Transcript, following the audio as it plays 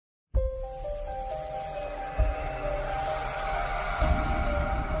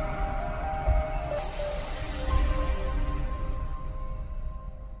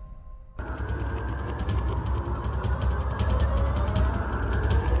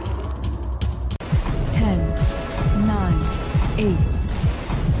8,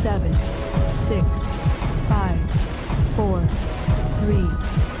 7, 6, 5, 4, 3,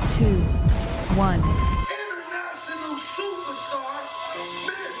 2, 1. International superstar,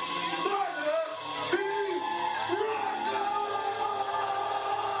 Miss Butter B. Rocka!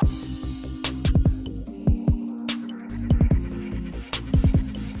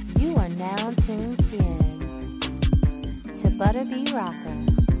 You are now tuned in to Butter B. Rocka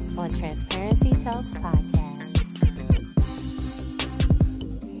on Transparency Talks Podcast.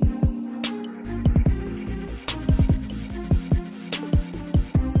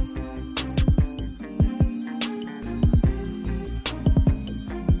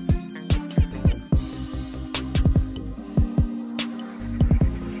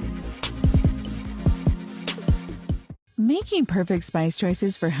 Making perfect spice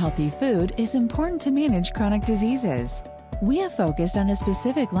choices for healthy food is important to manage chronic diseases. We have focused on a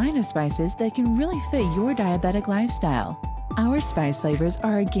specific line of spices that can really fit your diabetic lifestyle. Our spice flavors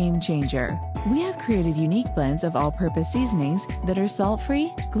are a game changer. We have created unique blends of all-purpose seasonings that are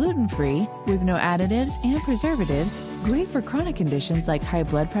salt-free, gluten-free, with no additives and preservatives, great for chronic conditions like high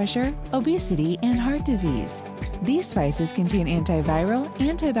blood pressure, obesity, and heart disease. These spices contain antiviral,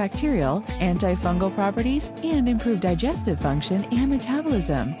 antibacterial, antifungal properties, and improve digestive function and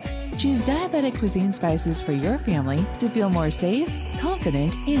metabolism. Choose diabetic cuisine spices for your family to feel more safe,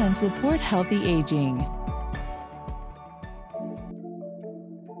 confident, and support healthy aging.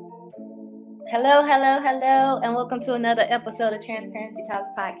 Hello, and welcome to another episode of Transparency Talks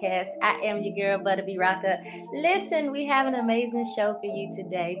Podcast. I am your girl, Butter B. Rocka. Listen, we have an amazing show for you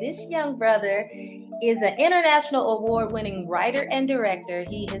today. This young brother is an international award-winning writer and director.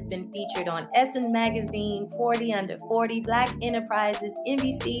 He has been featured on Essence Magazine, 40 Under 40, Black Enterprises,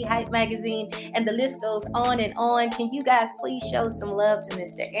 NBC, Hype Magazine, and the list goes on and on. Can you guys please show some love to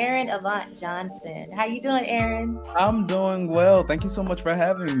Mr. Aaron Avant Johnson? How you doing, Aaron? I'm doing well. Thank you so much for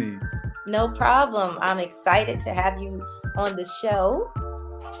having me. No problem. I'm excited to have you on the show.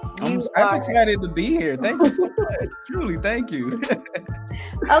 I'm excited to be here. Thank you so much. Truly, thank you.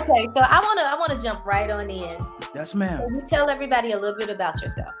 Okay, so I want to jump right on in. Yes, ma'am. Can you tell everybody a little bit about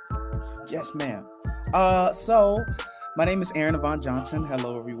yourself? Yes, ma'am. So my name is Aaron Avant Johnson.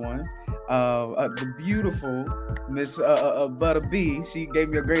 Hello, everyone. The beautiful Miss Butter B. She gave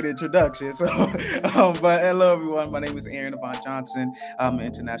me a great introduction. So, but hello, everyone. My name is Aaron Avant Johnson. I'm an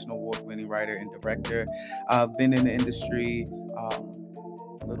international award-winning writer and director. I've been in the industry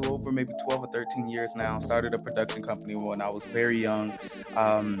a little over maybe 12 or 13 years now. Started a production company when I was very young.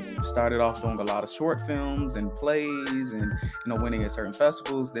 Started off doing a lot of short films and plays and, winning at certain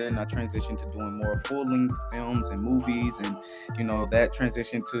festivals. Then I transitioned to doing more full-length films and movies. And, that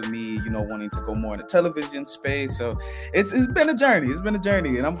transitioned to me, wanting to go more in the television space. So it's been a journey. It's been a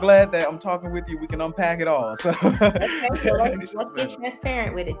journey. And I'm glad that I'm talking with you. We can unpack it all. So okay, so let's get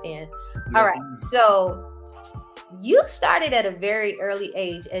transparent with it then. All right. So you started at a very early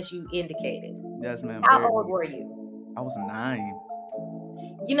age, as you indicated. Yes, ma'am. How old were you? I was 9.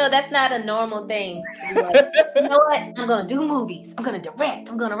 That's not a normal thing. Like, you know what? I'm going to do movies. I'm going to direct.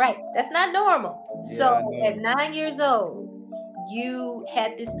 I'm going to write. That's not normal. Yeah, so at 9 years old, you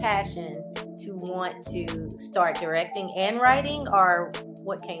had this passion to want to start directing and writing, or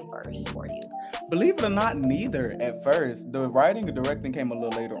what came first for you? Believe it or not, neither at first. The writing and directing came a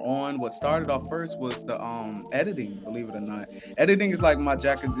little later on. What started off first was the editing, believe it or not. Editing is like my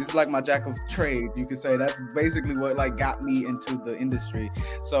jack of trades, you could say. That's basically what got me into the industry.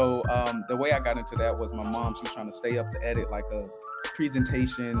 So the way I got into that was my mom, she was trying to stay up to edit like a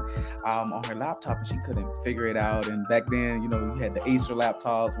presentation on her laptop, and she couldn't figure it out. And back then, you had the Acer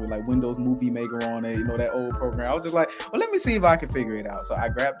laptops with Windows Movie Maker on it, that old program. I was just like, well, let me see if I can figure it out. So I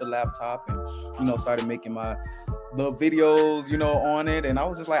grabbed the laptop and started making my little videos on it, and I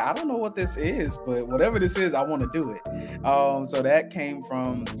was just like, I don't know what this is, but whatever this is, I want to do it. So that came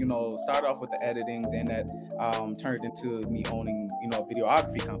from started off with the editing, then that turned into me owning a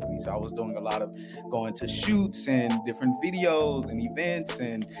videography company. So I was doing a lot of going to shoots and different videos and events,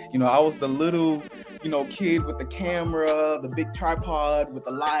 and I was the little kid with the camera, the big tripod with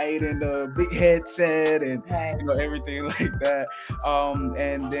the light and the big headset and everything like that.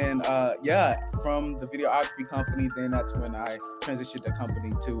 And then from the videography company, then that's when I transitioned the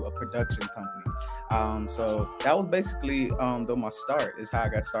company to a production company. So that was basically my start, is how I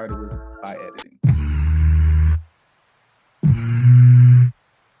got started, was by editing.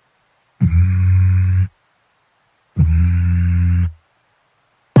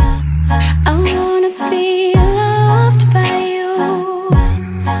 I wanna be loved by you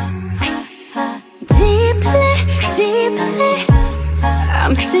deeply, deeply.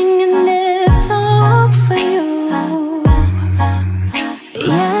 I'm singing this song for you.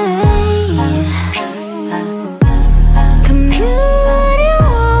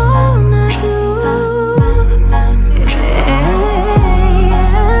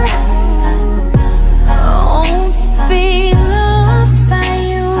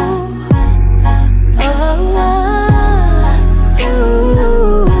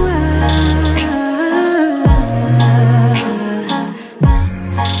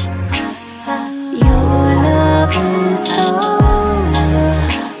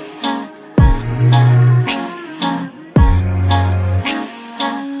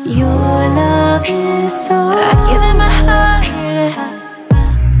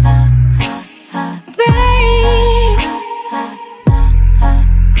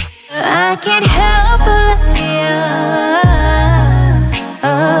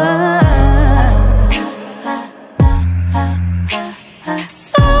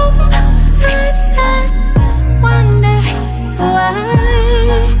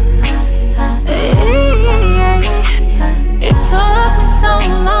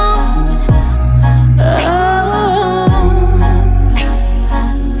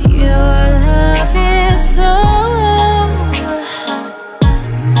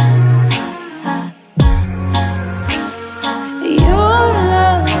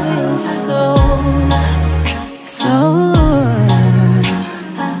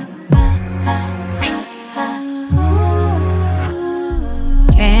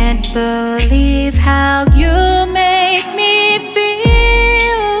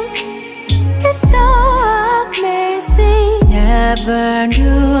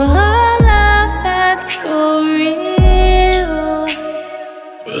 real.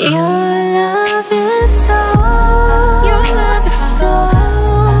 Your love is so, your love is so,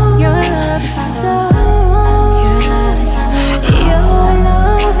 your love is so, your love is so, your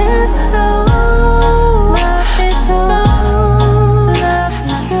love is so, love is so, love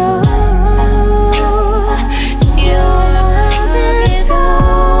is so, your love is so,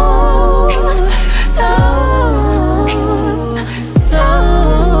 so, so,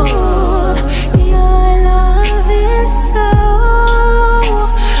 your love is so,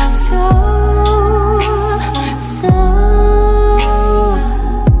 so, so.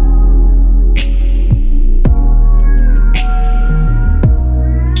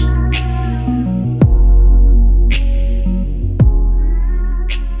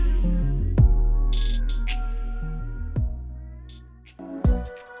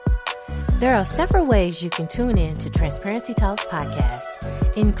 There are several ways you can tune in to Transparency Talks podcast,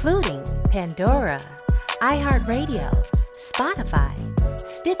 including Pandora, iHeartRadio, Spotify,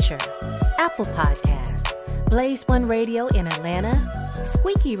 Stitcher, Apple Podcasts, Blaze One Radio in Atlanta,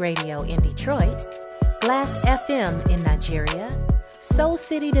 Squeaky Radio in Detroit, Glass FM in Nigeria, Soul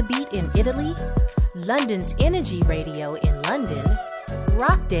City to Beat in Italy, London's Energy Radio in London,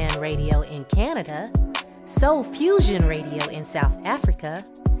 Rockdan Radio in Canada, Soul Fusion Radio in South Africa,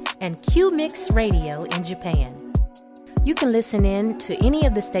 and Q-Mix Radio in Japan. You can listen in to any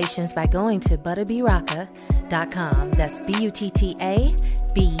of the stations by going to butterbyrocka.com. That's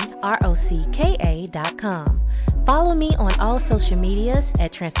BUTTABROCKA.com. Follow me on all social medias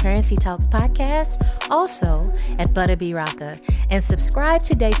at Transparency Talks Podcast, also at Butterbyrocka, and subscribe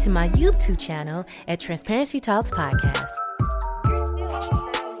today to my YouTube channel at Transparency Talks Podcast. You're still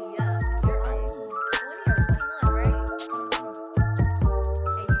fairly young. You're only 20 or 21, right?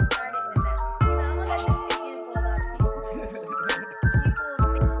 And you started in that. I'm gonna let this sink in for a lot of people. People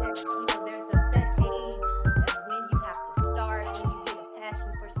think that there's a set age of when you have to start, when you get a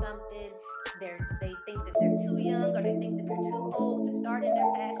passion for something. They think that they're too young, or they think that they're too old to start in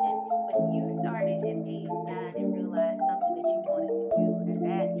their passion. But you started at age 9 and realized something that you wanted to do, and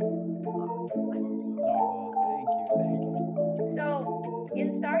that is awesome. Oh, thank you. So, in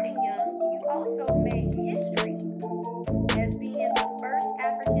starting young, you also made history as being the first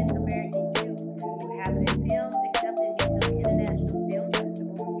African American youth to have their film accepted into the International Film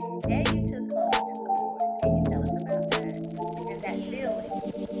Festival, and you took home 2 awards. Can you tell us about that and that feeling?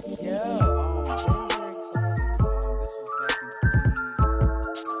 Yeah, very, very exciting. This was back in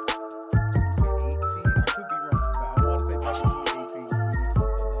 2018. I could be wrong, but I want to say back in 2018 when we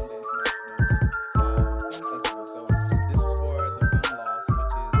went to the London International Film Festival. So this was for the film Lost,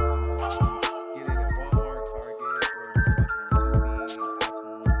 which is, get it at Walmart, Target, or you can watch it on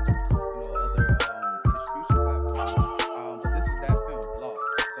Tubi, iTunes, and other distribution platforms. But this was that film, Lost.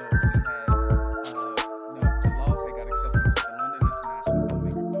 So we had, the Lost had got accepted to the London International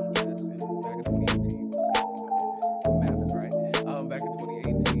Filmmaker Film Fest back in 2018. The math is right. Back in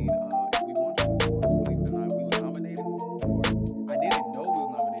 2018, and we won 2 awards. Believe it or not, we were nominated for 4. I didn't know we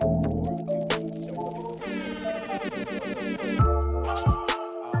was nominated for 4 until we showed up.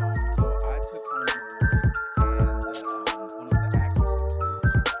 So I took home an award, and one of the actresses, she's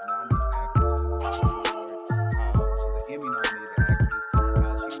a phenomenal actress, and it was an award. She's an Emmy-nominated actress.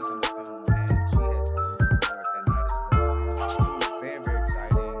 She was in the film, and she had taken home the award that night as well. And it was very, very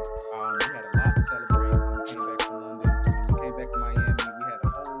exciting. We had a lot to celebrate when we came back from London. When we came back to Miami, we had a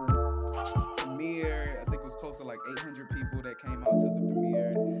whole premiere. I think it was close to like 800 people that came out to the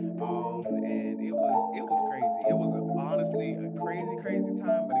premiere. And it was crazy. It was honestly a crazy, crazy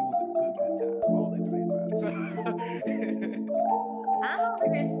time, but it was a good time all at the same time. So I'm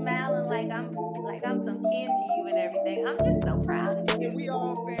over here smiling like I'm some kin to you and everything. I'm just so proud of you. yeah, we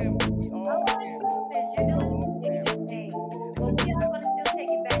all family. We all Oh my family. goodness, you're doing some major things. But we are going to still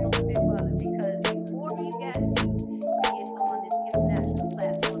take it back a little bit further, because before you got to get on this international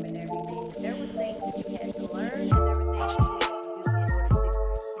platform and everything, there were things that you had to learn, and there were things that you had to do in order to get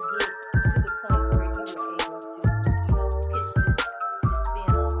to the point where you were able to, pitch this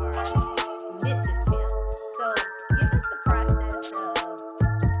film or submit this film. So give us the process of,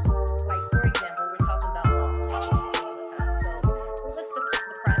 like, for example, we're talking about Lost at this particular time. So give us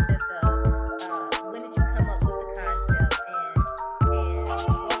the process of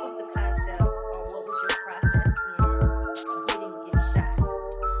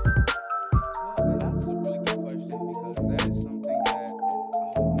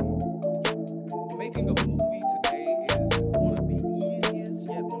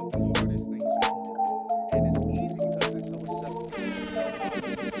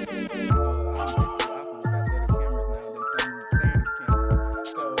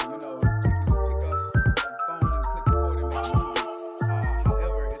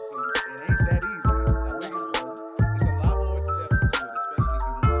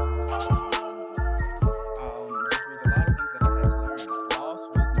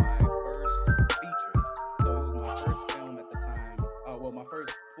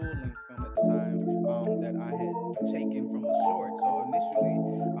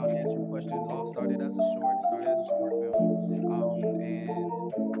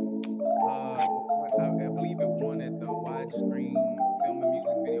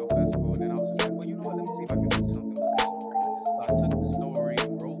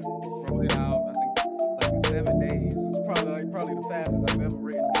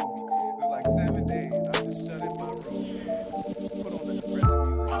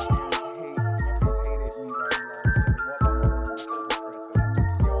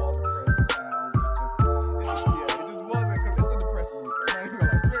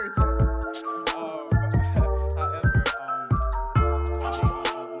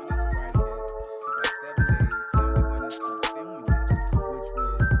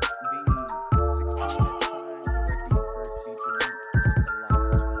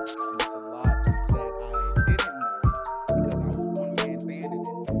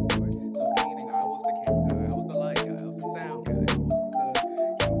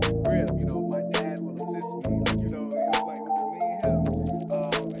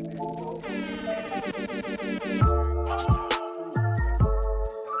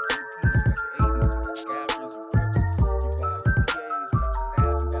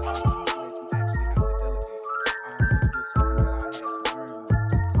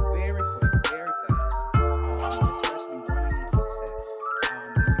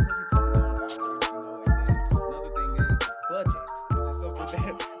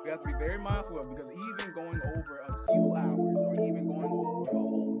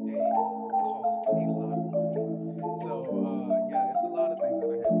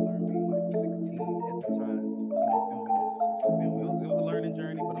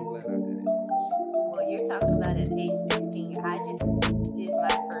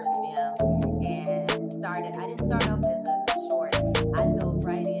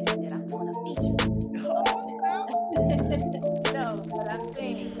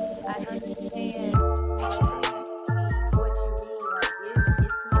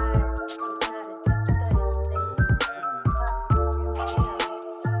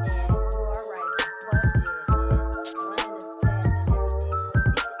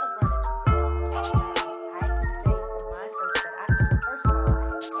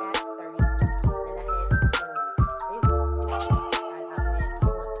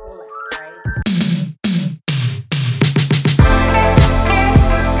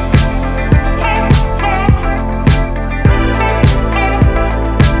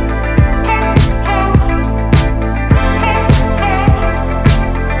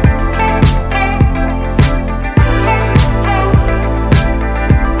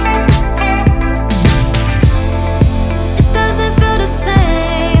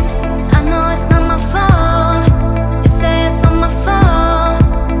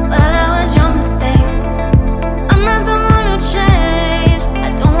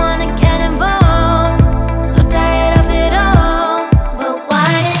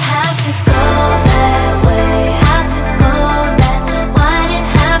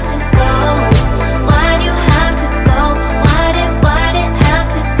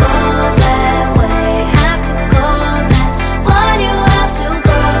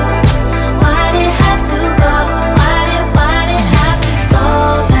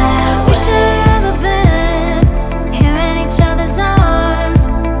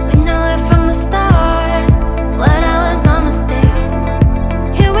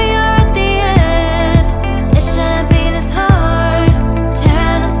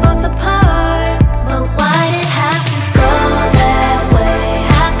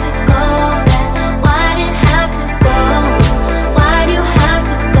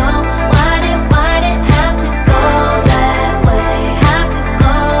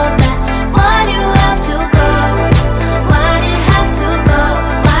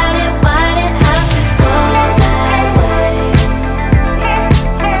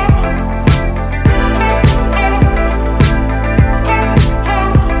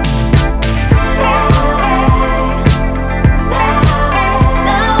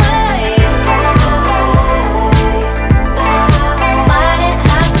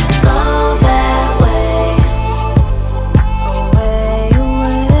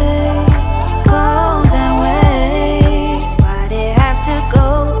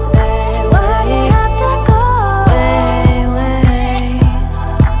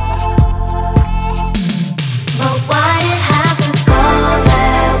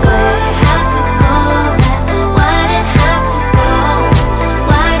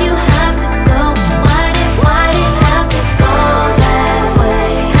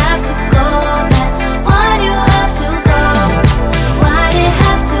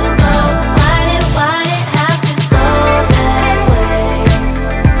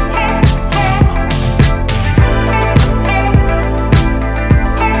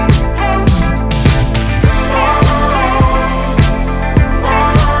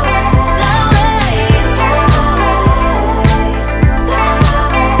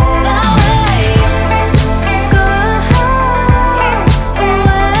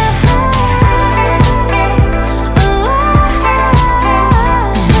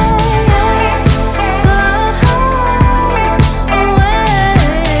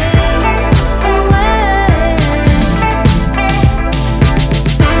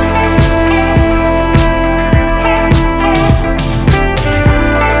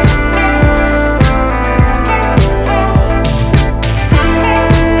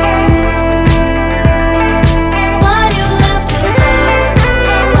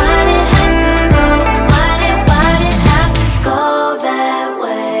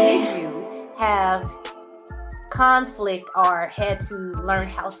conflict or had to learn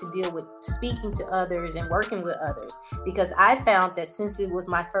how to deal with speaking to others and working with others, because I found that since it was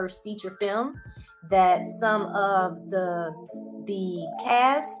my first feature film, that some of the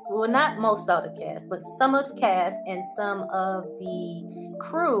cast, well, not most of the cast, but some of the cast and some of the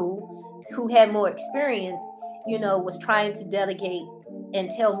crew who had more experience, was trying to delegate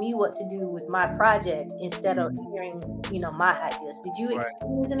and tell me what to do with my project instead of hearing, my ideas. Did you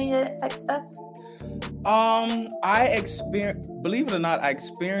experience any of that type of stuff? Believe it or not, I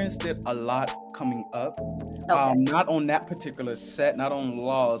experienced it a lot coming up. Okay. Not on that particular set, not on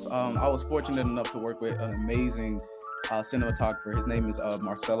Laws. I was fortunate enough to work with an amazing cinematographer. His name is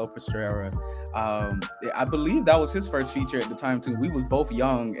Marcelo Pastrera. I believe that was his first feature at the time too. We was both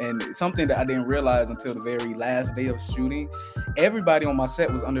young, and something that I didn't realize until the very last day of shooting, everybody on my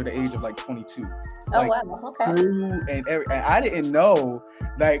set was under the age of like 22. Oh, wow. Okay. And I didn't know,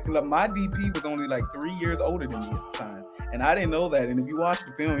 like my DP was only like 3 years older than me at the time. And I didn't know that. And if you watch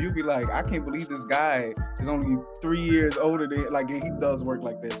the film, you'll be like, I can't believe this guy is only 3 years older than, like, and he does work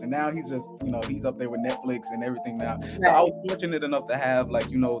like this. And now he's just, he's up there with Netflix and everything now. Right. So I was fortunate enough to have, like,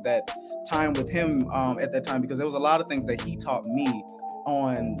 that time with him at that time, because there was a lot of things that he taught me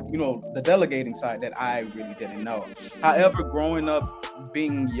on, the delegating side that I really didn't know. However, growing up,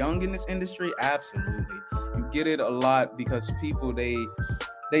 being young in this industry, absolutely. You get it a lot because people, they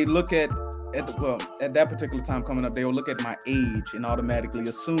look at that particular time coming up, they will look at my age and automatically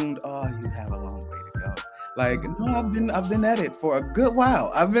assumed, you have a long way to go. Like, no, I've been at it for a good while.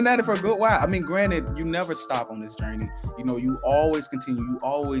 I mean, granted, you never stop on this journey. You always continue. You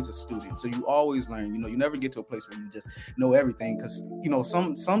always a student, so you always learn. You never get to a place where you just know everything, because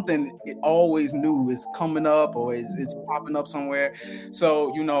something always new is coming up or it's popping up somewhere.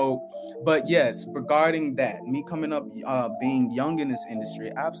 So But yes, regarding that, me coming up, being young in this industry,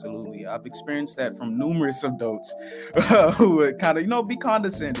 absolutely. I've experienced that from numerous adults who would kind of, be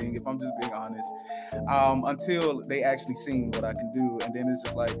condescending, if I'm just being honest, until they actually seen what I can do. And then it's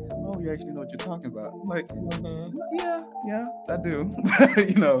just like, oh, you actually know what you're talking about. I'm like, yeah, I do.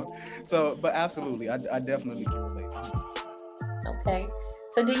 So, but absolutely, I definitely can relate. Okay.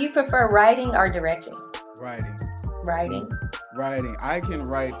 So do you prefer writing or directing? Writing. I can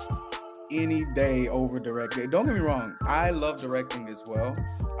write any day over directing. Don't get me wrong, I love directing as well.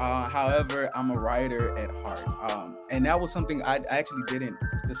 However, I'm a writer at heart. And that was something I actually didn't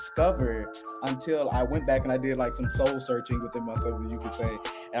discover until I went back and I did like some soul searching within myself, as you could say.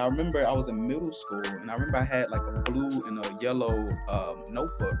 And I remember I was in middle school, and I remember I had like a blue and a yellow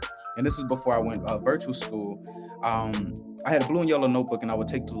notebook. And this was before I went virtual school. I had a blue and yellow notebook, and I would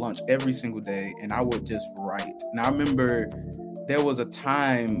take to lunch every single day, and I would just write. And I remember there was a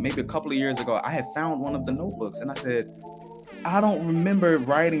time, maybe a couple of years ago, I had found one of the notebooks, and I said, I don't remember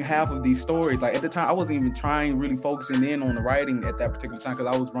writing half of these stories. Like at the time, I wasn't even really focusing in on the writing at that particular time,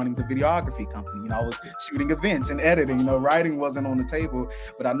 because I was running the videography company. I was shooting events and editing. Writing wasn't on the table,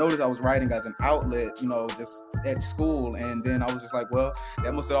 but I noticed I was writing as an outlet, just at school. And then I was just like, well,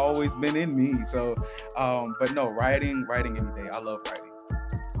 that must have always been in me. So, but no, writing any day. I love writing.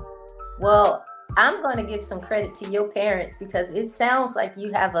 Well, I'm going to give some credit to your parents, because it sounds like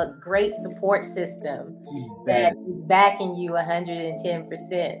you have a great support system that's backing you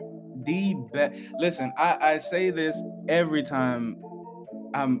 110%. The best. Listen, I say this every time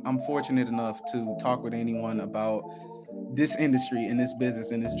I'm fortunate enough to talk with anyone about this industry and this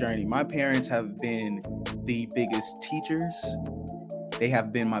business and this journey. My parents have been the biggest teachers. They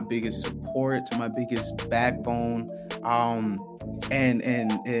have been my biggest support, my biggest backbone.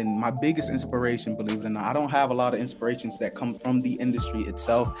 And my biggest inspiration, believe it or not. I don't have a lot of inspirations that come from the industry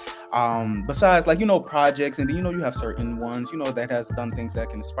itself. Besides, like, projects, and then, you have certain ones, that has done things that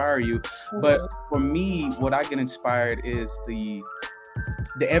can inspire you. Mm-hmm. But for me, what I get inspired is the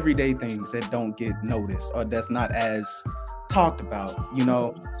everyday things that don't get noticed, or that's not as talked about,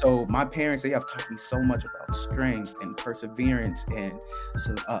 So my parents, they have taught me so much about strength and perseverance and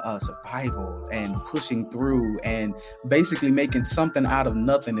survival and pushing through and basically making something out of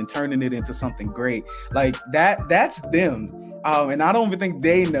nothing and turning it into something great. Like that's them. And I don't even think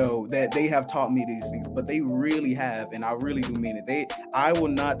they know that they have taught me these things, but they really have. And I really do mean it. I will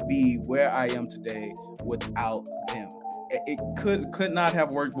not be where I am today without them. It could not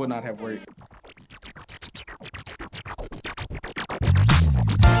have worked, would not have worked.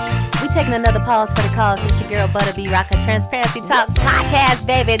 Taking another pause for the cause. It's your girl Butter B Rocka, Transparency Talks podcast,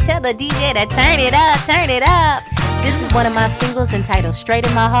 baby. Tell the DJ to turn it up. This is one of my singles entitled Straight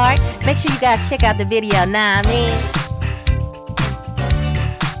in My Heart. Make sure you guys check out the video, nah I mean.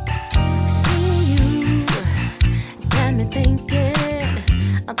 See you got me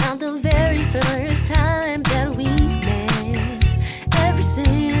thinking about the very first time that we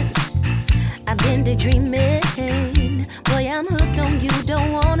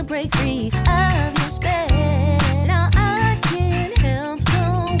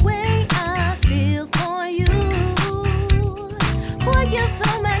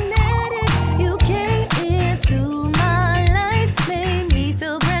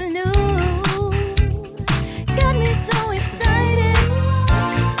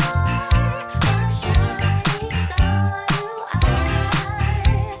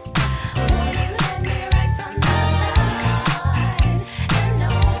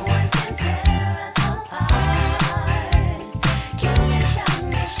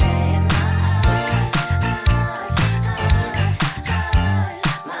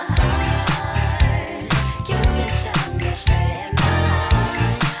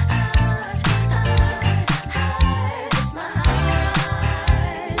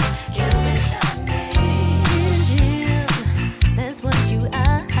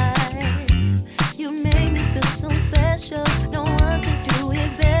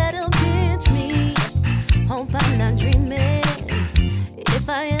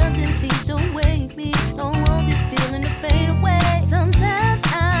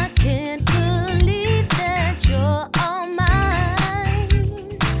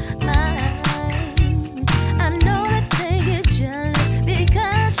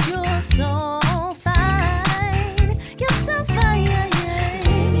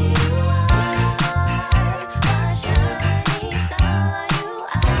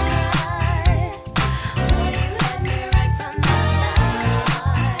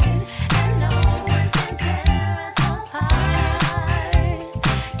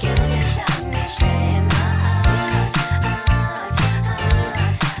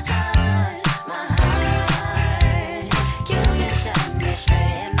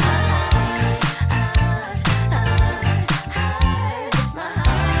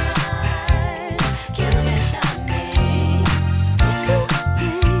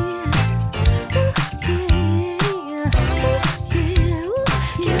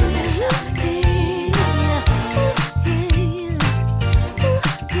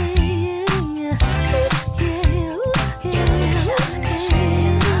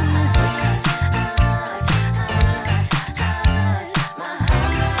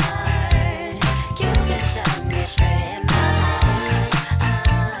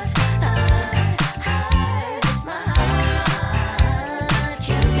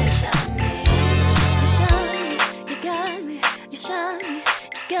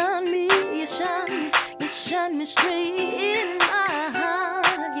shot me straight in my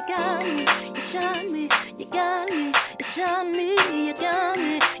heart. You got me, you shot me, you got me, you shot me, you got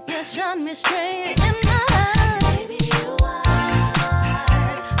me, you shot me straight in my heart. Baby, you are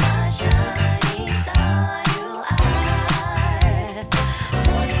my shining star. You are.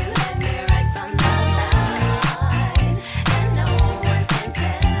 Boy, you hit me right from the side, and no one can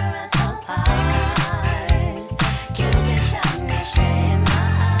tear us apart. Cupid shot me straight in my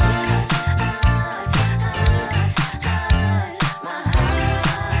heart, my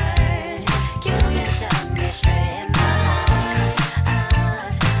heart. Cupid shot me straight in my heart,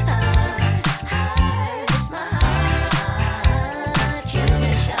 it's my heart.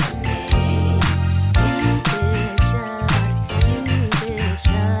 Cupid shot me. Cupid shot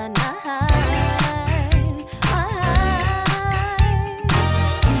my heart, my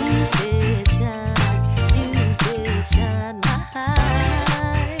heart. Cupid shot my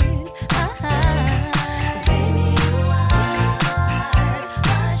heart, my heart. Baby, you are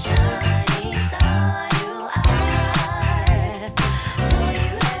my shining star. You are. Boy,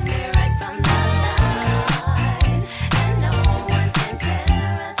 you hit me right from the side, and no one can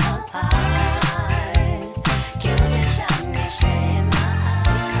tear us apart. Cupid shot me straight in my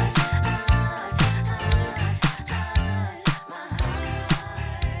heart, my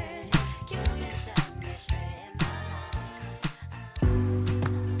heart. Cupid shot me straight in my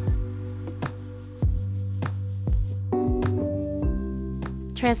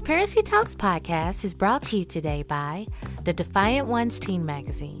Transparency Talks podcast is brought to you today by the Defiant Ones Teen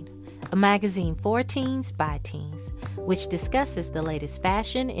Magazine, a magazine for teens by teens, which discusses the latest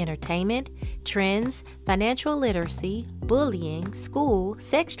fashion, entertainment, trends, financial literacy, bullying, school,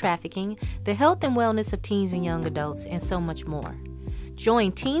 sex trafficking, the health and wellness of teens and young adults, and so much more.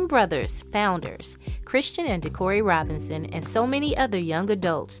 Join Teen Brothers founders Christian and Decory Robinson and so many other young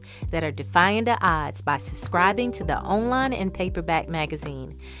adults that are defying the odds by subscribing to the online and paperback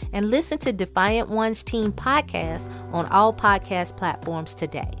magazine, and listen to Defiant Ones Teen podcast on all podcast platforms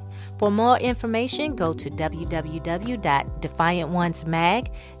today. For more information, go to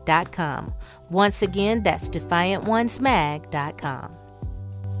www.defiantonesmag.com. Once again, that's defiantonesmag.com.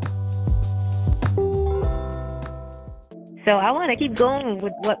 So I want to keep going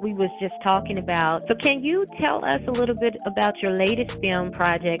with what we was just talking about. So can you tell us a little bit about your latest film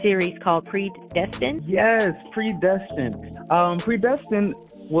project series called Predestined? Yes, Predestined. Predestined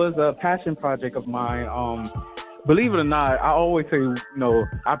was a passion project of mine. Believe it or not, I always say,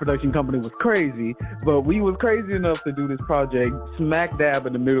 our production company was crazy, but we was crazy enough to do this project smack dab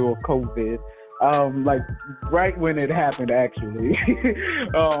in the middle of COVID. Like right when it happened, actually.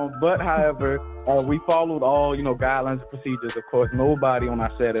 But however, we followed all, guidelines and procedures. Of course, nobody on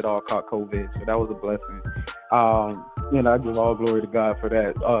our set at all caught COVID, so that was a blessing. I give all glory to God for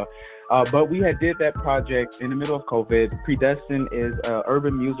that. But we had did that project in the middle of COVID. Predestined is an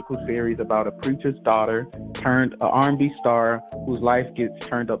urban musical series about a preacher's daughter turned an R&B star whose life gets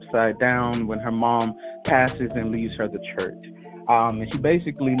turned upside down when her mom passes and leaves her the church. And she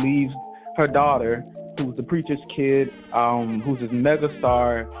basically leaves her daughter, who's the preacher's kid, who's this mega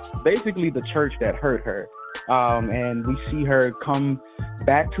star, basically the church that hurt her. And we see her come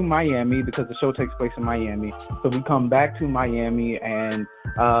back to Miami because the show takes place in Miami. So we come back to Miami, and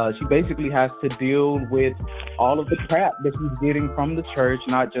she basically has to deal with all of the crap that she's getting from the church.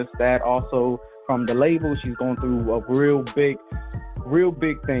 Not just that, also from the label. She's going through a real big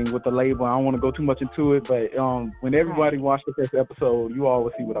thing with the label. I don't want to go too much into it, but when everybody watched the first episode, you all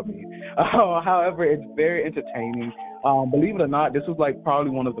will see what I mean. However, it's very entertaining. Believe it or not, this was like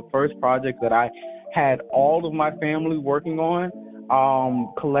probably one of the first projects that I had all of my family working on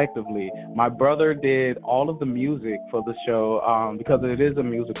collectively. My brother did all of the music for the show because it is a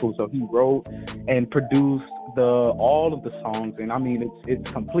musical, so he wrote and produced all of the songs, and I mean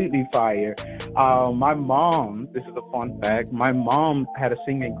it's completely fire. My mom, this is a fun fact, my mom had a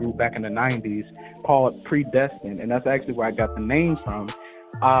singing group back in the 90s called Predestined, and that's actually where I got the name from.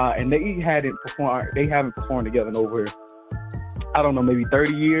 And they haven't performed together in over, I don't know, maybe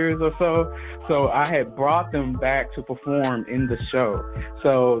 30 years or so. So I had brought them back to perform in the show.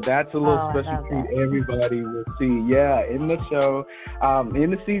 So that's a little special treat everybody will see. Yeah, in the show.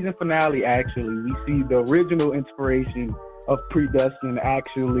 In the season finale, actually, we see the original inspiration of Predestined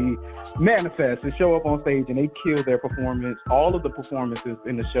actually manifest and show up on stage, and they kill their performance. All of the performances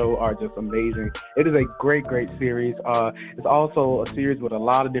in the show are just amazing. It is a great series. It's also a series with a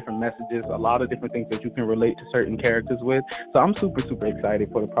lot of different messages, a lot of different things that you can relate to certain characters with. So I'm super excited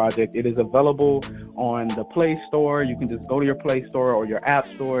for the project. It is available on the Play Store. You can just go to your Play Store or your App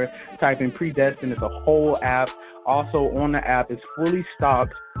Store, type in Predestined. It's a whole app. Also on the app, it's fully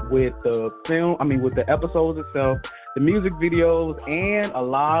stocked with with the episodes itself, the music videos, and a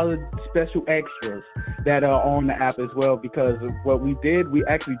lot of special extras that are on the app as well, because of what we did, we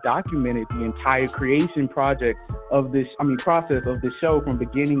actually documented the entire creation process of this show from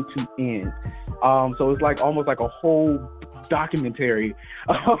beginning to end. So it's almost like a whole documentary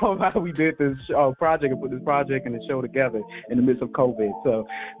of how we did this project and put this project and the show together in the midst of COVID. So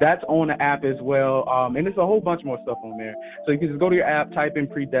that's on the app as well. And there's a whole bunch more stuff on there. So you can just go to your app, type in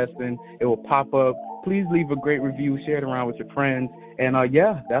Predestined, it will pop up. Please leave a great review, share it around with your friends. And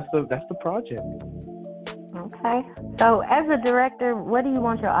that's the project. Okay. So as a director, what do you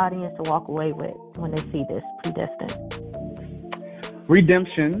want your audience to walk away with when they see this Predestined?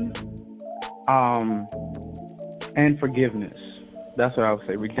 Redemption, and forgiveness. That's what I would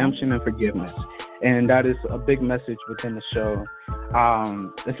say. Redemption and forgiveness. And that is a big message within the show,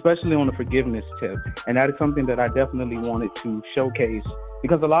 especially on the forgiveness tip. And that is something that I definitely wanted to showcase,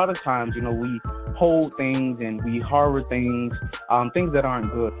 because a lot of times, we hold things and we harbor things that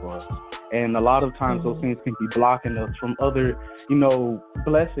aren't good for us. And a lot of times those things can be blocking us from other,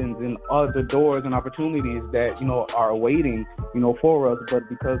 blessings and other doors and opportunities that, are awaiting, for us. But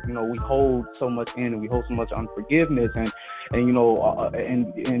because, we hold so much in and we hold so much unforgiveness and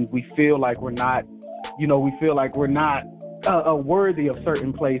we feel like we're not, worthy of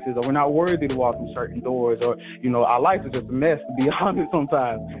certain places, or we're not worthy to walk through certain doors, or our life is just a mess, to be honest,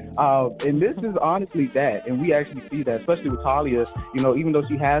 sometimes. And this is honestly that, and we actually see that, especially with Talia. Even though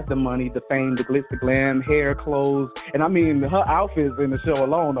she has the money, the fame, the glitz, the glam, hair, clothes, and I mean her outfits in the show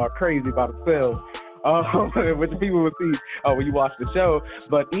alone are crazy by themselves. Which people will see when you watch the show.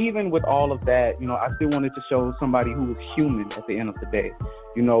 But even with all of that, I still wanted to show somebody who was human at the end of the day.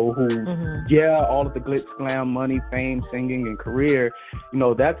 All of the glitz, glam, money, fame, singing, and career,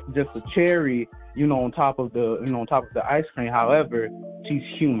 that's just a cherry, on top of the ice cream. However, she's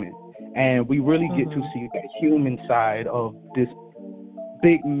human, and we really get to see that human side of this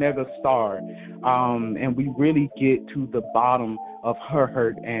big mega star, and we really get to the bottom of her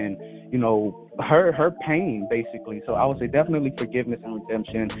hurt and her pain, basically. So I would say definitely forgiveness and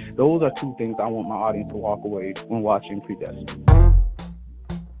redemption. Those are two things I want my audience to walk away when watching Predestined.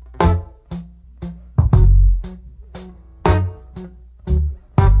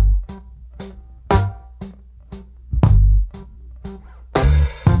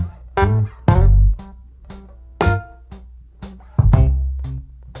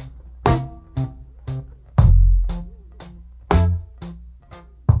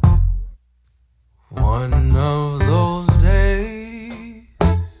 One of those days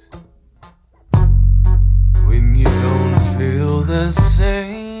when you don't feel the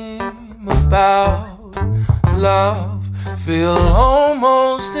same about love, feel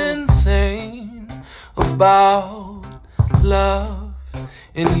almost insane about love,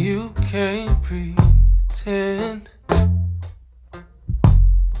 and you can't pretend.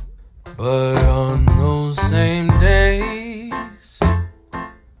 But on those same days,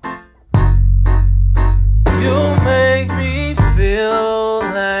 you make me feel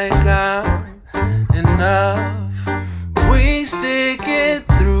like I'm enough. We stick it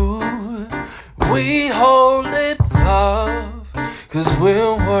through, we hold it tough, 'cause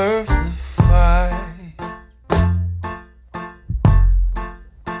we're worth the fight.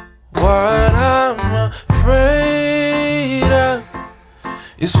 What I'm afraid of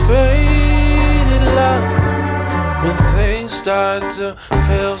is faded love, when things start to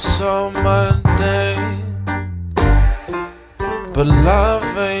feel so mundane. But love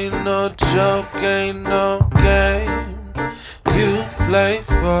ain't no joke, ain't no game you play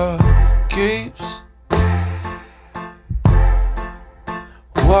for keeps.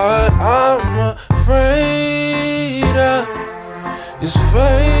 What I'm afraid of is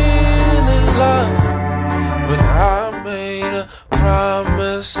failing love, when I made a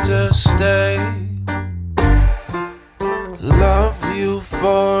promise to stay. Love you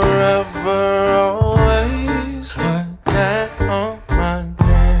forever, always. Put that on my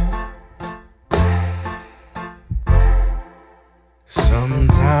name.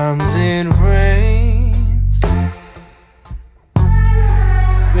 Sometimes it rains,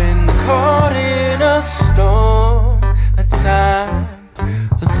 been caught in a storm, a time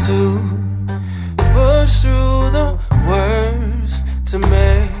or two, push through the world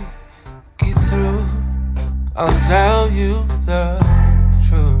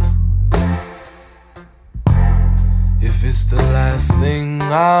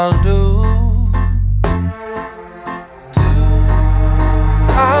I'll do.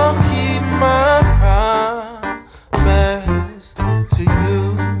 I'll keep my promise to you.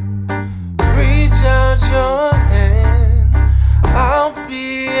 Reach out your hand, I'll be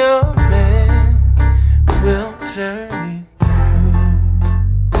your man. We'll journey through.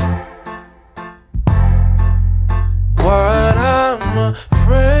 What I'm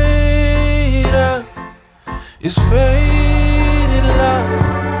afraid of is faded love.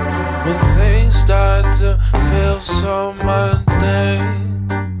 When things start to feel so mundane.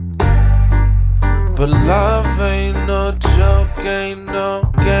 But love ain't no joke, ain't no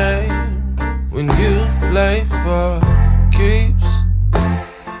game. When you play for keeps.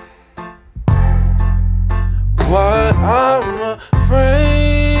 What I'm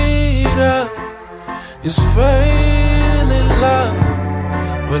afraid of is failing love.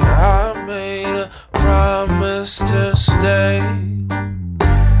 When I made a promise to stay.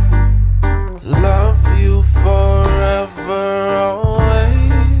 Love you forever,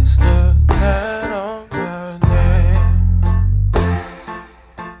 always. Put that on my name.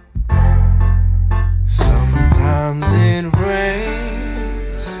 Sometimes it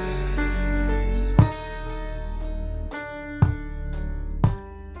rains.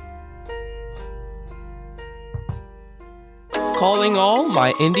 Calling all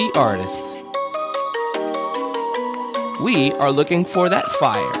my indie artists. We are looking for that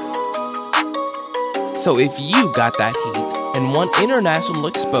fire. So if you got that heat and want international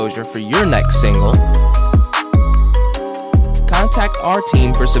exposure for your next single, contact our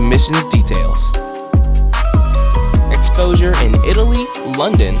team for submissions details. Exposure in Italy,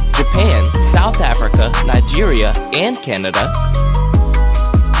 London, Japan, South Africa, Nigeria, and Canada.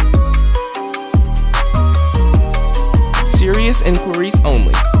 Serious inquiries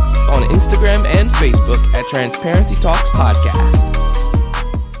only on Instagram and Facebook at Transparency Talks Podcast.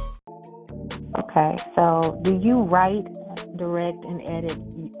 Okay, so do you write, direct, and edit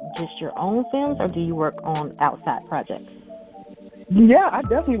just your own films, or do you work on outside projects? Yeah, I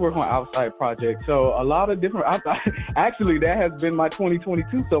definitely work on outside projects. So a lot of different. Actually, that has been my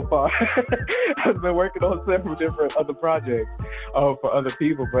 2022 so far. I've been working on several different other projects for other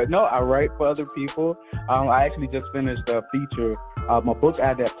people. But no, I write for other people. I actually just finished a feature, a book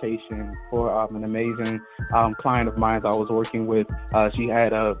adaptation for an amazing client of mine I was working with. She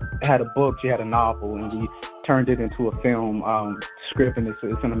had a book, she had a novel, and we turned it into a film script, and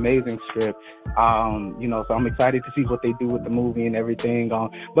it's an amazing script. So I'm excited to see what they do with the movie and everything.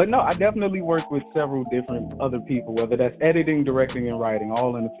 But no, I definitely work with several different other people, whether that's editing, directing, and writing,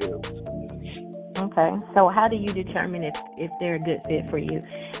 all in the fields. Okay, so how do you determine if they're a good fit for you?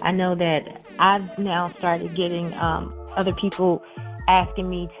 I know that I've now started getting other people asking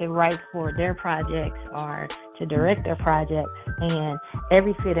me to write for their projects or to direct their projects, and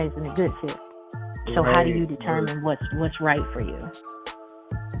every fit isn't a good fit. So how do you determine what's right for you?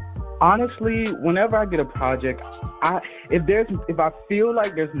 Honestly, whenever I get a project, if I feel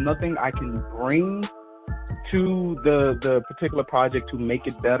like there's nothing I can bring to the particular project to make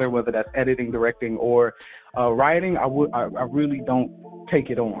it better, whether that's editing, directing, or writing, I really don't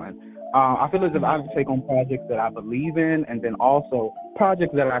take it on. I feel as if I have to take on projects that I believe in, and then also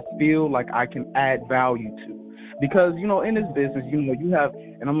projects that I feel like I can add value to. Because, in this business, you have,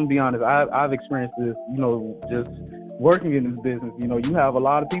 and I'm going to be honest, I've experienced this, just working in this business, you have a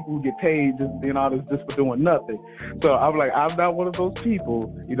lot of people who get paid just being honest, just for doing nothing. So I'm like, I'm not one of those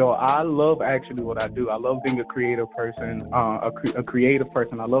people. I love actually what I do. I love being a creative person, a creative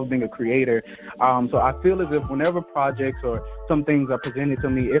person. I love being a creator. So I feel as if whenever projects or some things are presented to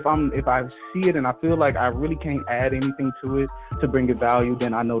me, if I see it and I feel like I really can't add anything to it to bring it value,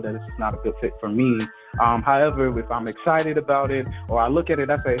 then I know that it's not a good fit for me. However, if I'm excited about it, or I look at it,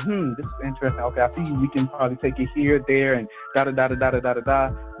 I say, this is interesting. Okay, I see we can probably take it here, there, and da-da-da-da-da-da-da-da.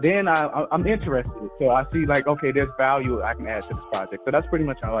 Then I'm interested. So I see like, okay, there's value I can add to this project. So that's pretty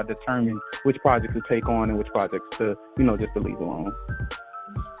much how I determine which projects to take on and which projects to, just to leave alone.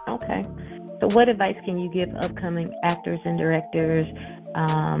 Okay. So what advice can you give upcoming actors and directors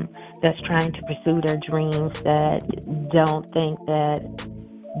that's trying to pursue their dreams, that don't think that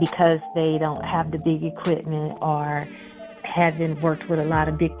because they don't have the big equipment or haven't worked with a lot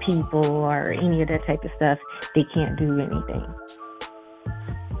of big people or any of that type of stuff, they can't do anything?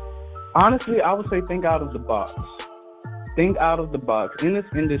 Honestly, I would say think out of the box. Think out of the box. In this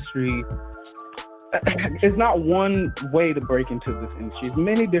industry, it's not one way to break into this industry. It's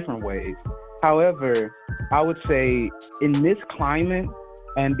many different ways. However, I would say in this climate,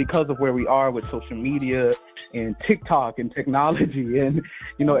 and because of where we are with social media and TikTok and technology and,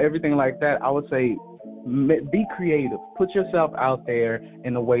 everything like that, I would say be creative. Put yourself out there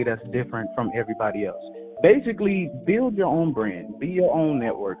in a way that's different from everybody else. Basically, build your own brand, be your own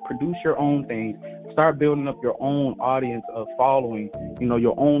network, produce your own things, start building up your own audience of following,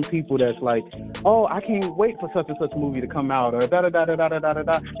 your own people that's like, oh, I can't wait for such and such movie to come out, or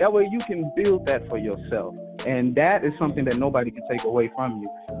da-da-da-da-da-da-da-da. That way you can build that for yourself. And that is something that nobody can take away from you.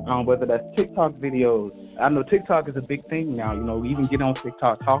 Whether that's TikTok videos. I know TikTok is a big thing now. Even get on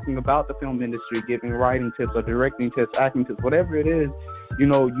TikTok talking about the film industry, giving writing tips or directing tips, acting tips, whatever it is.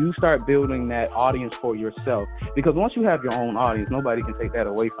 You start building that audience for yourself. Because once you have your own audience, nobody can take that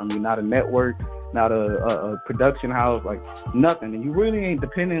away from you. Not a network, not a production house, like nothing. And you really ain't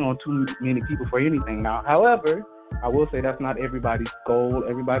depending on too many people for anything now. However, I will say that's not everybody's goal.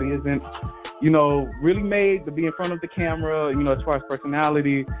 Everybody isn't, really made to be in front of the camera, as far as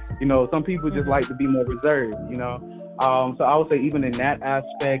personality. Some people just like to be more reserved, So I would say even in that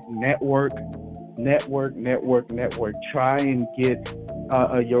aspect, network. Try and get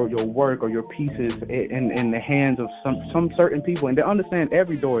your work or your pieces in the hands of some certain people, and to understand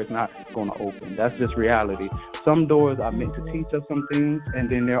every door is not going to open. That's just reality. Some doors are meant to teach us some things, and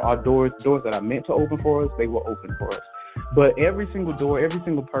then there are doors that are meant to open for us. They will open for us. But every single door, every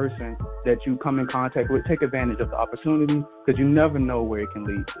single person that you come in contact with, take advantage of the opportunity, because you never know where it can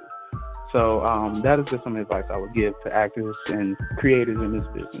lead to. So that is just some advice I would give to actors and creators in this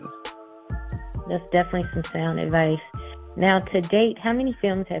business. That's definitely some sound advice. Now, to date, how many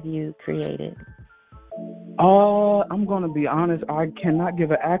films have you created? I'm going to be honest. I cannot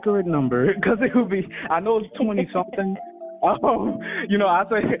give an accurate number because it would be, I know it's 20 something. I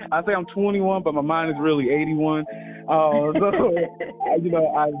say I'm 21, but my mind is really 81. I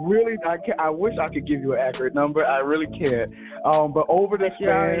wish I could give you an accurate number. I really can't. But over the span,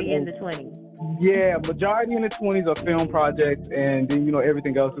 you're already in the 20s. Yeah, majority in the 20s are film projects, and then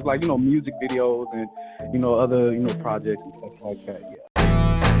everything else is like music videos and other projects and stuff like that. Yeah.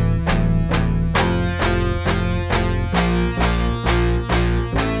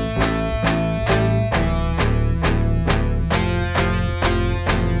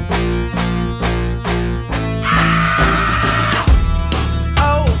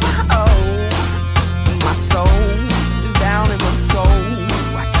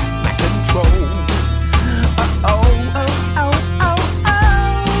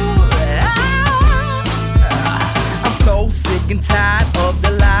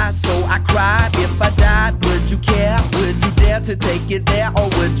 To take it there, or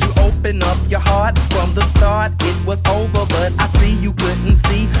would you open up your heart? From the start it was over, but I see you couldn't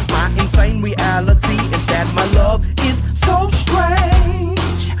see my insane reality is that my love is so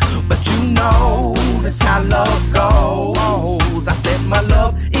strange. But that's how love goes. I said my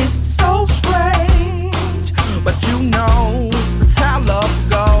love is so strange, but that's how love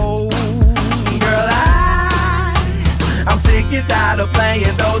goes. Girl, I'm sick and tired of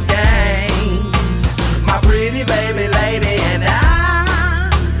playing those games. My pretty baby lady and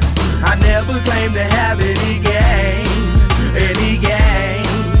I never claim to have any game.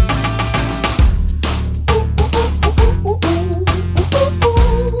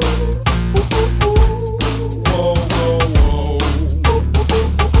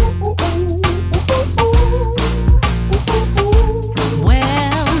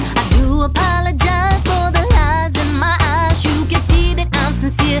 Well, I do apologize for the lies in my eyes. You can see that I'm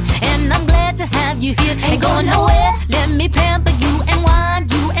sincere, and I'm glad to have you here. Ain't going nowhere. Let me pamper you and wine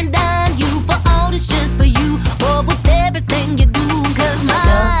you and dine you. For all this just for you, or with everything you do. 'Cause my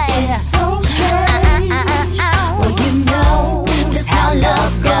love is so strange. Well, you know that's how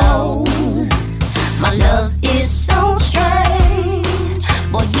love goes. My love is so strange.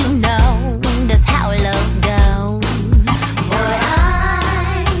 Boy, you know that's how love goes. Boy,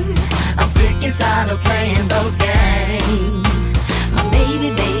 I'm sick and tired of playing those games. My baby,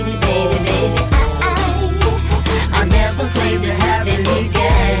 baby, baby, baby, I never claimed to have any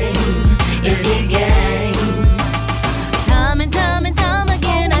game, any game. Time and time and time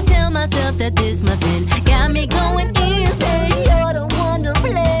again, I tell myself that this must end. Got me going easy, you're the one to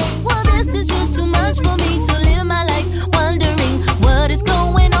blame. Well, this is just too much for me to live my life wondering what is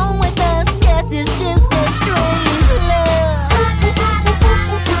going on with us. Guess it's just a strange love.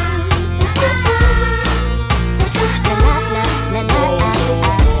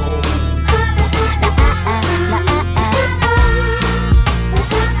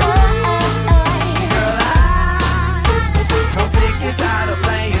 I'm sick and tired of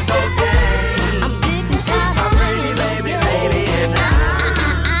playing those games.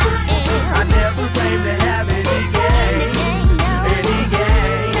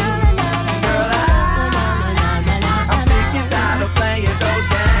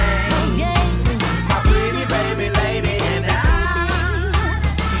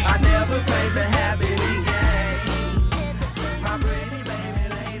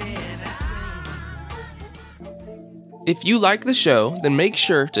 If you like the show, then make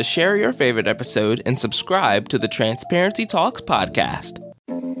sure to share your favorite episode and subscribe to the Transparency Talks podcast.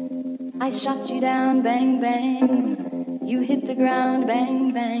 I shot you down, bang, bang. You hit the ground,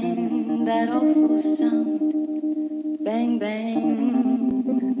 bang, bang. That awful sound, bang,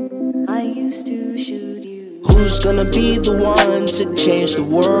 bang. I used to shoot you. Who's gonna be the one to change the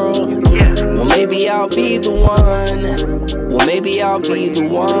world? Well, maybe I'll be the one. Well, maybe I'll be the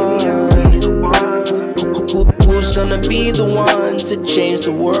one. Who's gonna be the one to change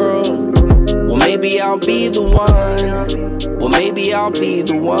the world? Well, maybe I'll be the one. Well, maybe I'll be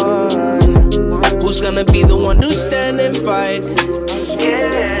the one. Who's gonna be the one to stand and fight?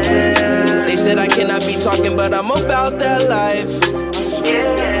 Yeah. They said I cannot be talking, but I'm about that life.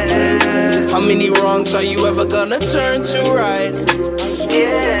 Yeah. How many wrongs are you ever gonna turn to right?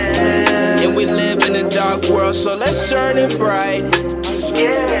 Yeah. And we live in a dark world, so let's turn it bright.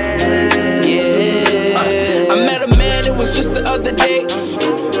 Yeah. Yeah. I met a man, it was just the other day.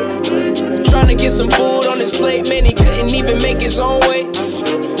 Trying to get some food on his plate, man, he couldn't even make his own way.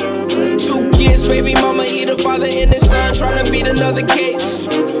 2 kids, baby mama, he the father and his son, trying to beat another case.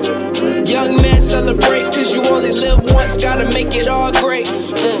 Young man, celebrate, cause you only live once, gotta make it all great.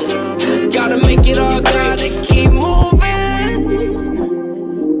 Gotta make it all great. Gotta keep moving.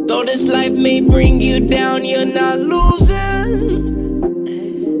 Though this life may bring you down, you're not losing.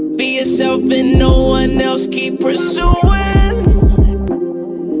 Be yourself and no one else, keep pursuing.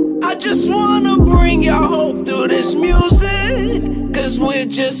 I just wanna bring your hope through this music, cause we're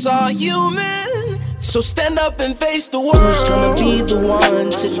just all human. So stand up and face the world. Who's gonna be the one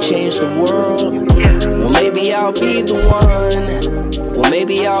to change the world? Well, maybe I'll be the one. Well,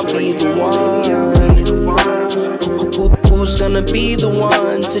 maybe I'll be the one. Who's gonna be the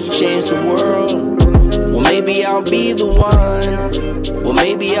one to change the world? Well, maybe I'll be the one. Well,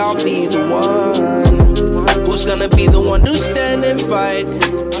 maybe I'll be the one. Who's gonna be the one to stand and fight?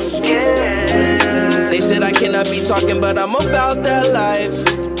 Yeah. They said I cannot be talking, but I'm about that life.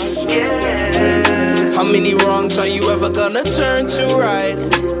 Yeah. How many wrongs are you ever gonna turn to right?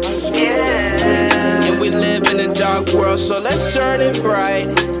 Yeah. And we live in a dark world, so let's turn it bright.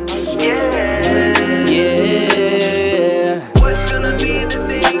 Yeah. Yeah. What's gonna be the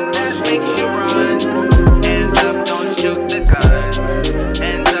thing that makes you run? Hands up, don't shoot the gun.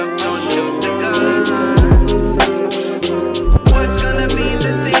 Hands up, don't shoot the gun. What's gonna be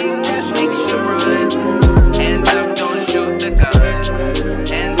the thing that makes you run? Hands up, don't shoot the gun.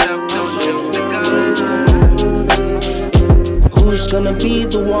 Hands up, don't shoot the gun. Who's gonna be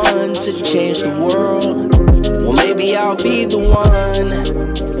the one to change the world? Well, maybe I'll be the one.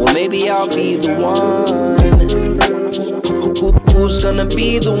 Well, maybe I'll be the one. Who's gonna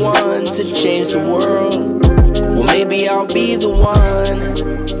be the one to change the world? Well, maybe I'll be the one.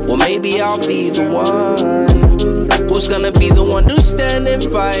 Well, maybe I'll be the one. Who's gonna be the one to stand and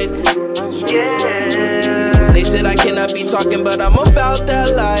fight? Yeah. They said I cannot be talking, but I'm about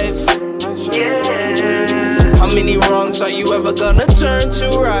that life. Yeah. How many wrongs are you ever gonna turn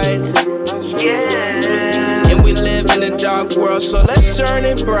to right? Yeah. And we live in a dark world, so let's turn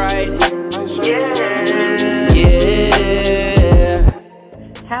it bright. Yeah. Yeah.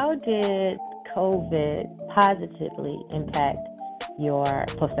 How did COVID positively impact your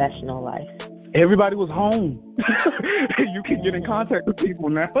professional life? Everybody was home. You can get in contact with people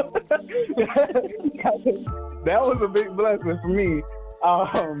now. That was a big blessing for me,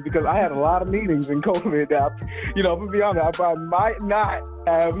 because I had a lot of meetings in COVID that, to be honest, I probably might not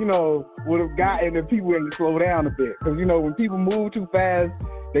have, would have gotten if people didn't slow down a bit. Because, when people move too fast,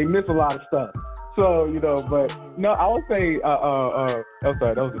 they miss a lot of stuff. So, but no, I would say, I'm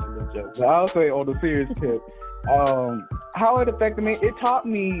sorry, that was just a little joke. But I would say on the serious tip, how it affected me, it taught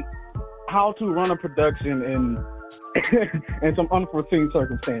me how to run a production in some unforeseen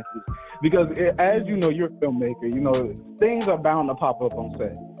circumstances. Because as you know, you're a filmmaker, things are bound to pop up on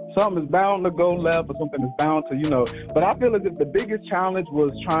set. Something is bound to go left or something is bound to, But I feel as if the biggest challenge was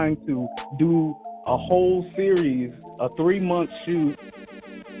trying to do a whole series, a 3-month shoot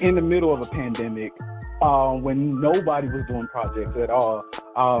in the middle of a pandemic, when nobody was doing projects at all.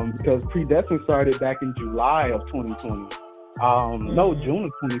 Because Predestined started back in July of 2020. June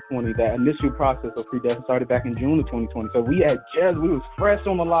of 2020. That initial process of Predestined started back in June of 2020. So we was fresh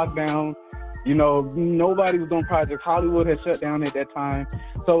on the lockdown. Nobody was doing projects. Hollywood had shut down at that time.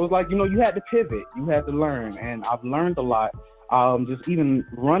 So it was like, you had to pivot. You had to learn. And I've learned a lot. Just even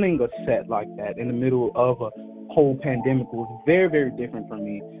running a set like that in the middle of a whole pandemic was very, very different for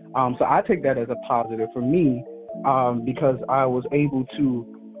me. So I take that as a positive for me, because I was able to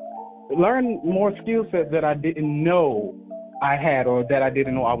learn more skill sets that I didn't know I had, or that I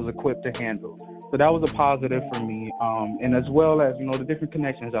didn't know I was equipped to handle. So that was a positive for me. And as well as, the different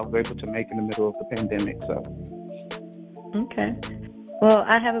connections I was able to make in the middle of the pandemic. So. Okay. Well,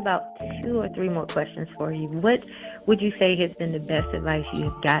 I have about 2 or 3 more questions for you. What would you say has been the best advice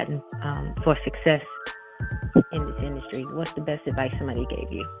you've gotten for success in this industry? What's the best advice somebody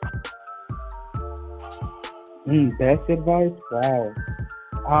gave you? Best advice? Wow.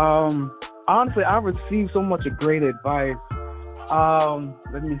 Honestly, I received so much great advice.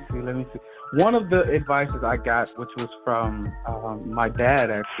 Let me see. One of the advices I got, which was from my dad,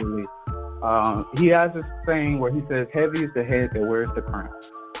 actually, he has this saying where he says, heavy is the head that wears the crown.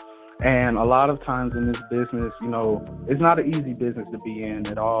 And a lot of times in this business, it's not an easy business to be in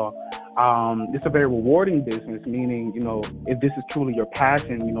at all. It's a very rewarding business, meaning, if this is truly your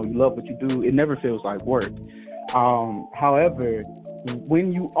passion, you love what you do, it never feels like work. However,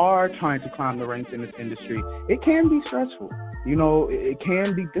 when you are trying to climb the ranks in this industry, it can be stressful. It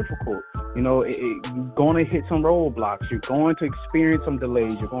can be difficult. You're going to hit some roadblocks. You're going to experience some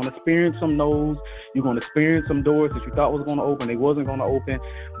delays. You're going to experience some no's. You're going to experience some doors that you thought was going to open. They wasn't going to open.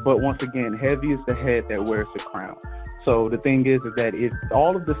 But once again, heavy is the head that wears the crown. So the thing is that if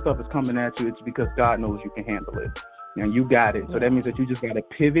all of this stuff is coming at you, it's because God knows you can handle it. And you got it. So that means that you just got to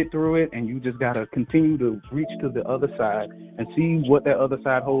pivot through it, and you just got to continue to reach to the other side and see what that other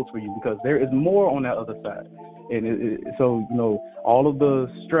side holds for you, because there is more on that other side. And so, all of the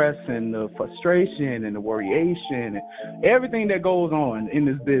stress and the frustration and the worryation and everything that goes on in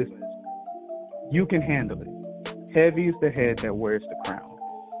this business, you can handle it. Heavy is the head that wears the crown.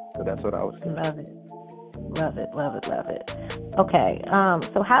 So that's what I would say. Love it. Love it, love it, love it. Okay,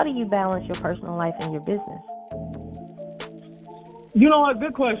 so how do you balance your personal life and your business? You know what?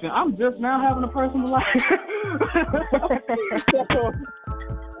 Good question. I'm just now having a personal life.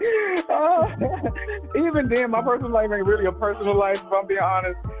 Even then, my personal life ain't really a personal life, if I'm being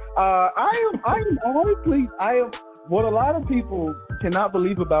honest. I am what a lot of people cannot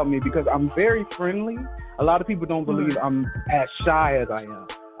believe about me, because I'm very friendly. A lot of people don't believe I'm as shy as I am.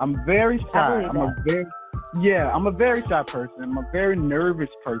 I'm very shy. I'm a very shy person. I'm a very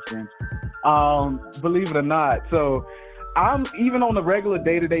nervous person. Believe it or not. So I'm even on a regular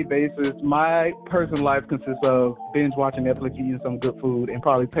day-to-day basis, my personal life consists of binge watching Netflix, eating some good food, and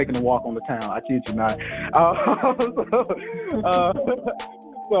probably taking a walk on the town. I kid you not.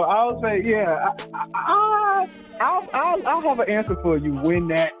 So I'll say, I'll have an answer for you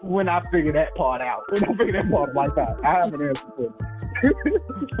when I figure that part out. When I figure that part of life out, I have an answer for you.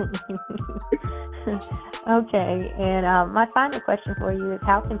 Okay, and my final question for you is,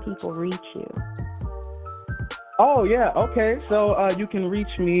 how can people reach you? Oh, yeah. Okay. So you can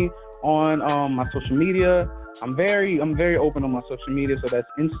reach me on my social media. I'm very open on my social media. So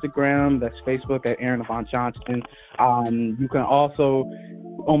that's Instagram, that's Facebook at Aaron Avant Johnston. You can also,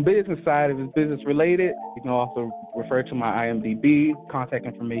 on business side, if it's business related, you can also refer to my IMDb. Contact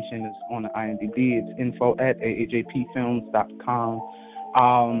information is on the IMDb. It's info@aajpfilms.com.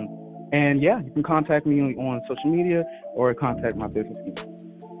 And yeah, you can contact me on social media or contact my business email.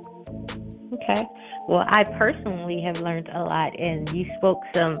 Okay. Well, I personally have learned a lot, and you spoke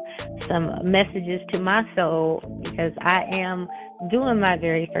some messages to my soul, because I am doing my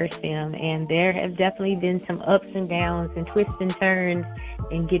very first film, and there have definitely been some ups and downs and twists and turns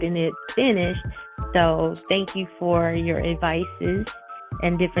in getting it finished. So thank you for your advices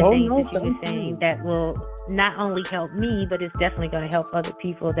and different things that you were saying that will not only help me, but it's definitely going to help other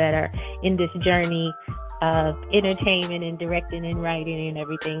people that are in this journey of entertainment and directing and writing and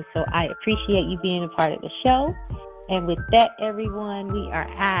everything. So I appreciate you being a part of the show. And with that, everyone, we are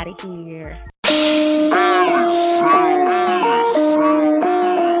out of here.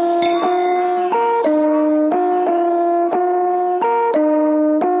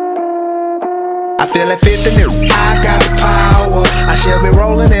 I feel like 50 new. I got the power. I should be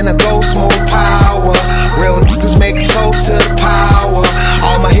rolling in a ghost smoke power. Real niggas make a toast to the power.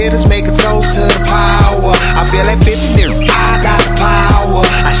 All my hitters make a toast to the power. I feel like 50 new. I got the power.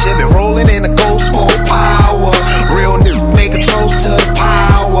 I should be rolling in a ghost smoke power. Real niggas make a toast to the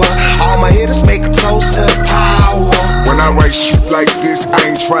power. All my hitters make a toast to the power. When I write shit like this, I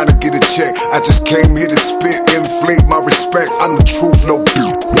ain't trying to get a check. I just came here to spit, inflate my respect. I'm the truth, no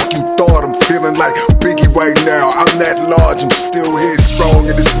fucking thought. I'm feeling like Biggie right now. I'm that large, I'm still here strong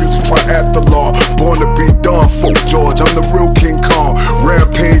in this music triathlon. Born to be Don Folk George, I'm the real King Kong.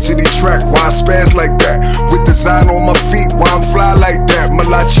 Rampage any track, why I spaz like that? With design on my feet, why I'm fly like that?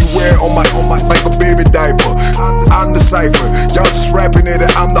 Malachi wear on my like a baby diaper.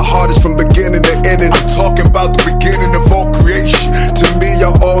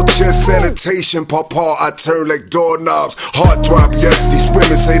 Haitian papa, I turn like doorknobs. Heartthrob, yes, these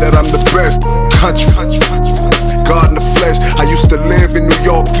women say that I'm the best. Country, God in the flesh. I used to live in New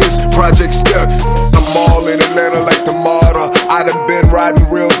York, piss, Project Step. I'm all in Atlanta like the martyr. I done been riding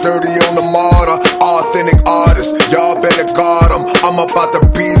real dirty on the martyr. Authentic artists, y'all better guard them. I'm about to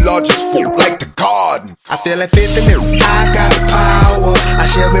be largest like the garden. I feel like 50 million. I got the power. I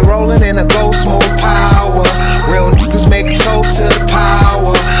should be rolling in a ghost smoke power. Real niggas make a toast to the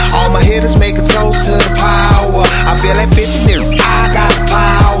power. All my hitters make a toast to the power. I feel like 50 million. I got the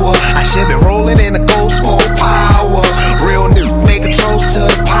power. I should be rolling in a ghost smoke power. Real niggas make a toast to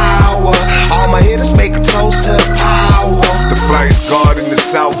the power. All my hitters make a toast to the power. The flyest guard in the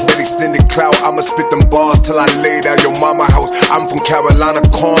south with extended clout. I'ma spit them bars till I lay down your mama house. I'm from Carolina,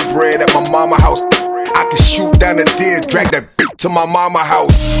 cornbread at my mama house. I can shoot down the deer, drag that bitch to my mama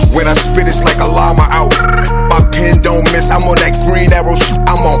house. When I spit, it's like a llama out. My pen don't miss, I'm on that green arrow shit.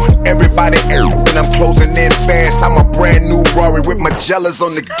 I'm on everybody and I'm closing in fast. I'm a brand new Rari with Magellas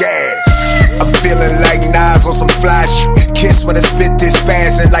on the gas. I'm feeling like Nas on some fly shit. Kiss when I spit this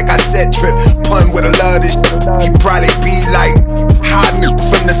spazzing like I said trip. Pun with a love this shit. He probably be like hot nigga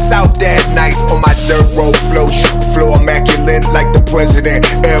from the south that nice. On my dirt road flow shit. Flow immaculate like the president.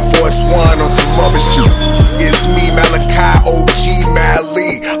 Air Force One on some other shit. It's me, Malachi, OG,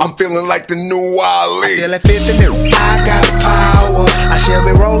 Mally. I'm feeling like the new Ali. I feel like 50 million. I got the power. I should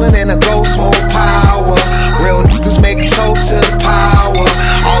be rolling in a ghost smoke power. Real niggas make a toast to the power.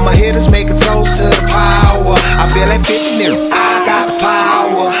 All my hitters make a toast to the power. I feel like 50 million. I got the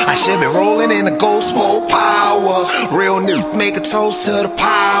power. I should be rolling in a ghost smoke power. Real niggas make a toast to the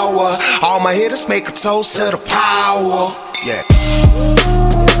power. All my hitters make a toast to the power. Yeah.